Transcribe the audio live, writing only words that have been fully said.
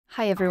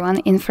Hi everyone,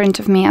 in front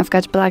of me I've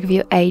got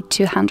Blackview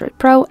A200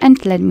 Pro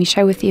and let me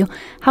share with you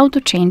how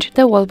to change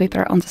the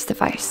wallpaper on this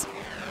device.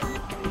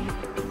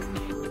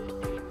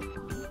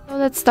 So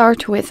let's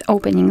start with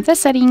opening the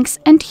settings,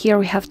 and here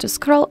we have to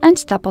scroll and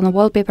tap on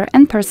wallpaper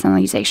and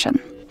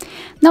personalization.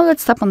 Now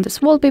let's tap on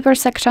this wallpaper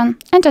section,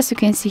 and as you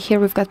can see here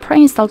we've got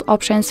pre-installed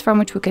options from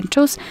which we can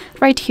choose.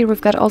 Right here we've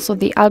got also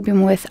the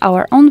album with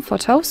our own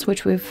photos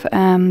which we've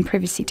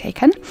previously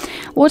taken.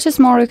 What is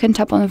more, you can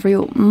tap on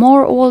view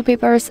more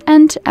wallpapers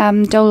and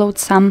download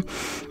some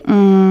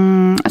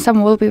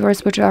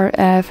wallpapers which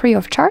are free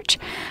of charge.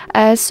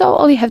 So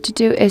all you have to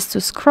do is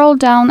to scroll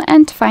down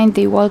and find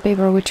the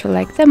wallpaper which you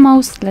like the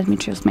most. Let me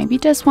choose maybe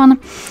this one,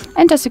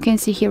 and as you can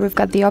see here we've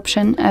got the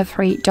option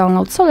free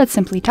download, so let's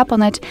simply tap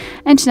on it,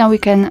 and now we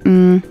can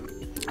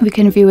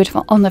view it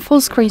on the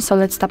full screen. So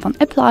let's tap on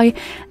apply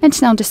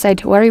and now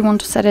decide where you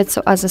want to set it,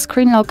 so as a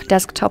screen lock,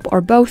 desktop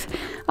or both.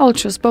 I'll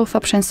choose both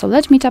options, so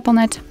let me tap on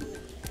it.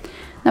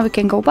 Now we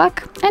can go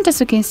back, and as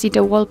you can see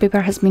the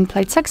wallpaper has been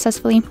applied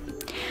successfully.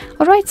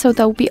 Alright, so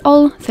that will be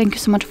all. Thank you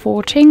so much for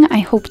watching. I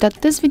hope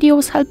that this video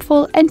was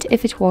helpful, and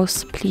if it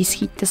was, please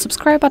hit the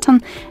subscribe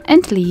button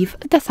and leave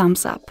the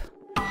thumbs up.